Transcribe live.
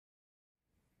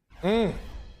Mm.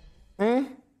 Mm.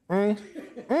 Mm.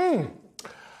 Mm.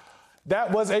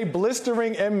 That was a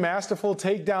blistering and masterful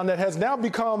takedown that has now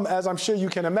become, as I'm sure you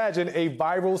can imagine, a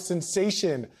viral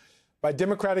sensation by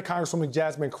Democratic Congresswoman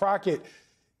Jasmine Crockett.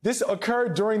 This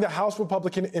occurred during the House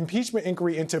Republican impeachment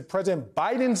inquiry into President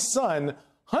Biden's son,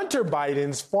 Hunter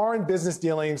Biden's foreign business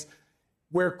dealings,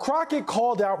 where Crockett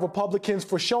called out Republicans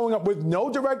for showing up with no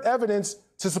direct evidence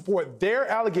to support their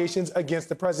allegations against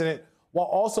the president, while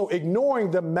also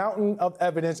ignoring the mountain of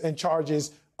evidence and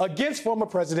charges against former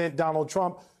President Donald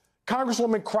Trump.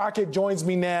 Congresswoman Crockett joins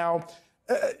me now.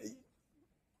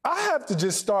 I have to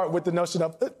just start with the notion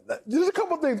of, there's a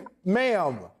couple of things.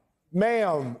 Madam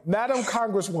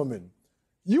Congresswoman,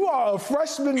 you are a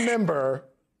freshman member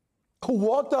who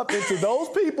walked up into those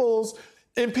people's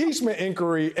impeachment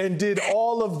inquiry and did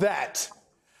all of that.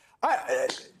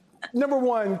 Number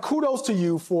one, kudos to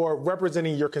you for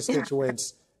representing your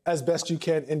constituents as best you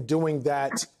can in doing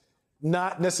that,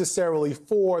 not necessarily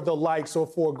for the likes or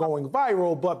for going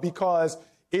viral, but because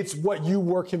it's what you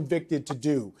were convicted to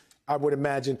do, I would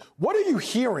imagine. What are you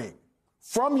hearing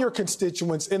from your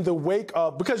constituents in the wake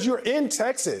of, because you're in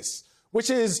Texas, which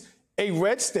is a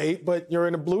red state, but you're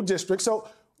in a blue district. So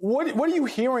what are you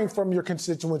hearing from your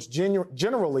constituents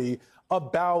generally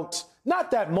about not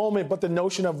that moment, but the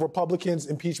notion of Republicans'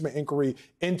 impeachment inquiry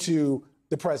into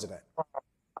the president?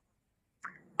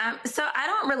 So I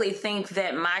don't really think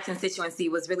that my constituency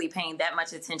was really paying that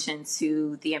much attention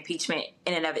to the impeachment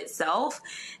in and of itself.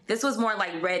 This was more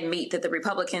like red meat that the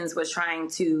Republicans was trying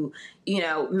to,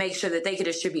 make sure that they could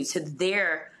distribute to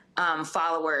their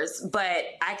followers. But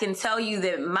I can tell you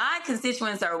that my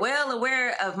constituents are well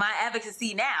aware of my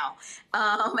advocacy now.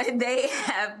 They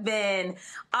have been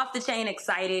off the chain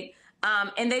excited.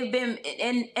 And they've been,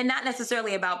 and not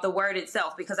necessarily about the word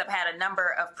itself, because I've had a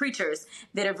number of preachers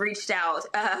that have reached out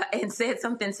and said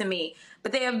something to me,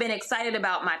 but they have been excited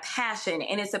about my passion.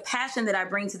 And it's a passion that I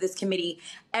bring to this committee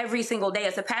every single day.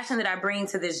 It's a passion that I bring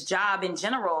to this job in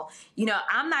general.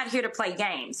 I'm not here to play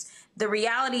games. The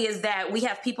reality is that we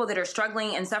have people that are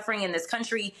struggling and suffering in this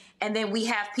country, and then we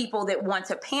have people that want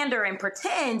to pander and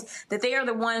pretend that they are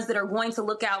the ones that are going to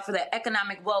look out for the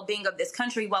economic well-being of this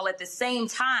country, while at the same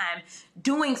time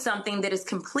doing something that is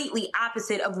completely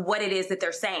opposite of what it is that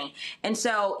they're saying. And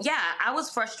so, I was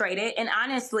frustrated. And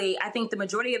honestly, I think the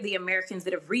majority of the Americans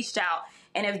that have reached out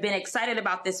and have been excited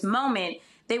about this moment,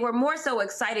 they were more so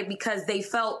excited because they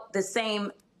felt the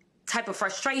same type of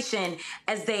frustration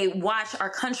as they watch our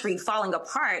country falling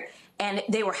apart. And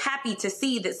they were happy to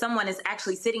see that someone is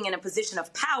actually sitting in a position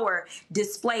of power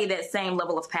display that same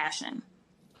level of passion.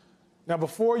 Now,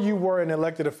 before you were an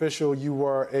elected official, you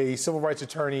were a civil rights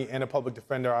attorney and a public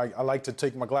defender. I like to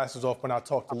take my glasses off when I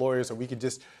talk to lawyers so we could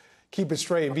just keep it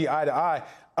straight and be eye to eye.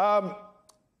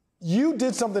 You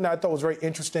did something that I thought was very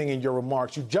interesting in your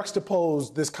remarks. You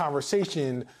juxtaposed this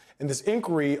conversation and this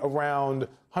inquiry around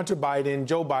Hunter Biden,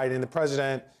 Joe Biden, the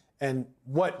president, and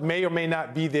what may or may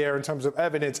not be there in terms of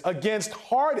evidence against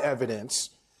hard evidence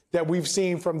that we've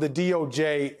seen from the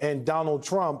DOJ and Donald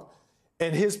Trump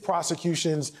and his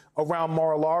prosecutions around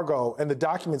Mar-a-Lago and the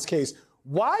documents case.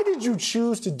 Why did you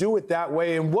choose to do it that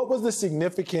way? And what was the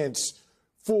significance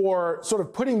for sort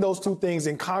of putting those two things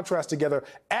in contrast together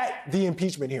at the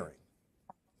impeachment hearing?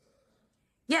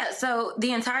 Yeah, so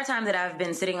the entire time that I've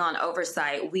been sitting on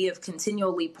oversight, we have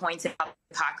continually pointed out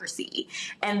hypocrisy.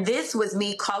 And this was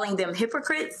me calling them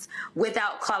hypocrites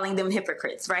without calling them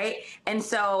hypocrites, right? And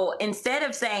so instead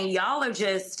of saying y'all are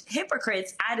just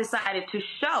hypocrites, I decided to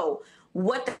show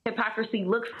what the hypocrisy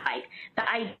looks like. The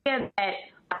idea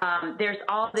that there's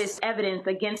all this evidence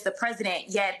against the president,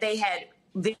 yet they had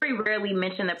very rarely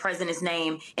mentioned the president's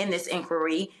name in this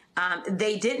inquiry.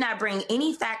 They did not bring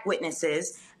any fact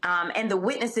witnesses. And the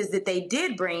witnesses that they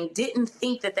did bring didn't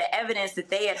think that the evidence that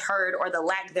they had heard, or the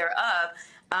lack thereof,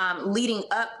 leading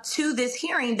up to this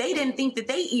hearing, they didn't think that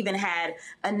they even had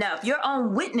enough. Your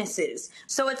own witnesses.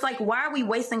 So it's like, why are we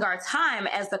wasting our time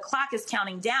as the clock is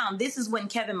counting down? This is when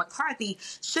Kevin McCarthy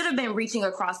should have been reaching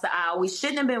across the aisle. We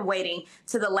shouldn't have been waiting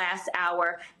to the last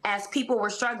hour as people were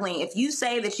struggling. If you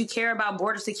say that you care about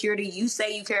border security, you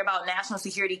say you care about national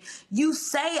security, you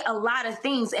say a lot of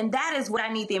things. And that is what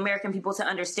I need the American people to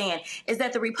understand, is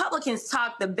that the Republicans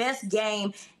talk the best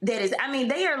game that is,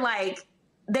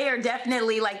 they are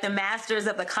definitely like the masters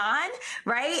of the con,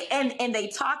 right? And they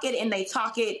talk it and they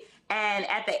talk it. And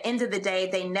at the end of the day,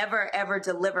 they never, ever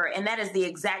deliver. And that is the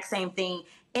exact same thing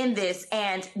in this.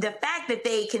 And the fact that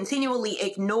they continually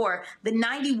ignore the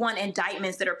 91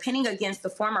 indictments that are pending against the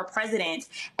former president,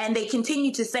 and they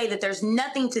continue to say that there's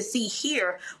nothing to see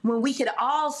here when we could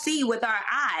all see with our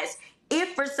eyes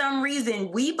if for some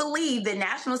reason we believe that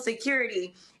national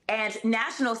security and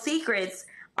national secrets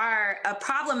are a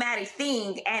problematic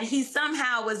thing and he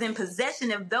somehow was in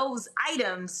possession of those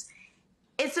items,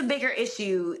 it's a bigger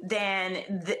issue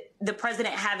than the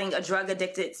president having a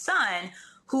drug-addicted son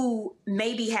who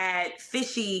maybe had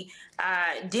fishy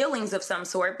dealings of some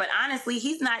sort. But honestly,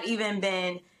 he's not even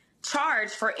been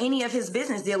charged for any of his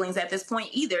business dealings at this point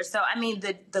either. So, I mean,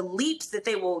 the leaps that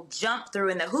they will jump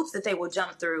through and the hoops that they will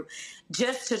jump through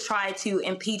just to try to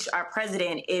impeach our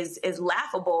president is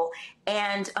laughable.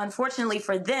 And unfortunately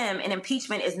for them, an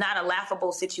impeachment is not a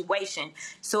laughable situation.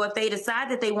 So if they decide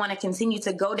that they want to continue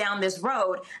to go down this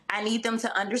road, I need them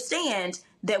to understand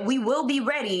that we will be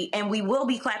ready and we will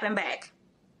be clapping back.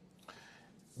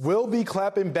 We'll be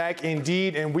clapping back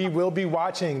indeed, and we will be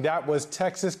watching. That was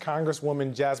Texas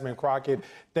Congresswoman Jasmine Crockett.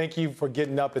 Thank you for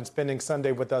getting up and spending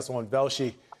Sunday with us on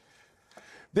Velshi.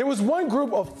 There was one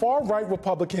group of far-right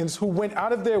Republicans who went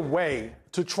out of their way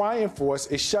to try and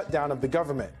force a shutdown of the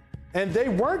government. And they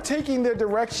weren't taking their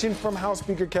direction from House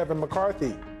Speaker Kevin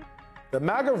McCarthy. The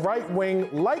MAGA right wing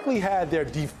likely had their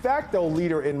de facto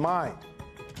leader in mind.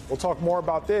 We'll talk more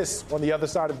about this on the other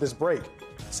side of this break.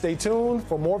 Stay tuned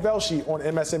for more Velshi on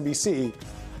MSNBC.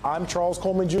 I'm Charles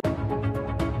Coleman Jr.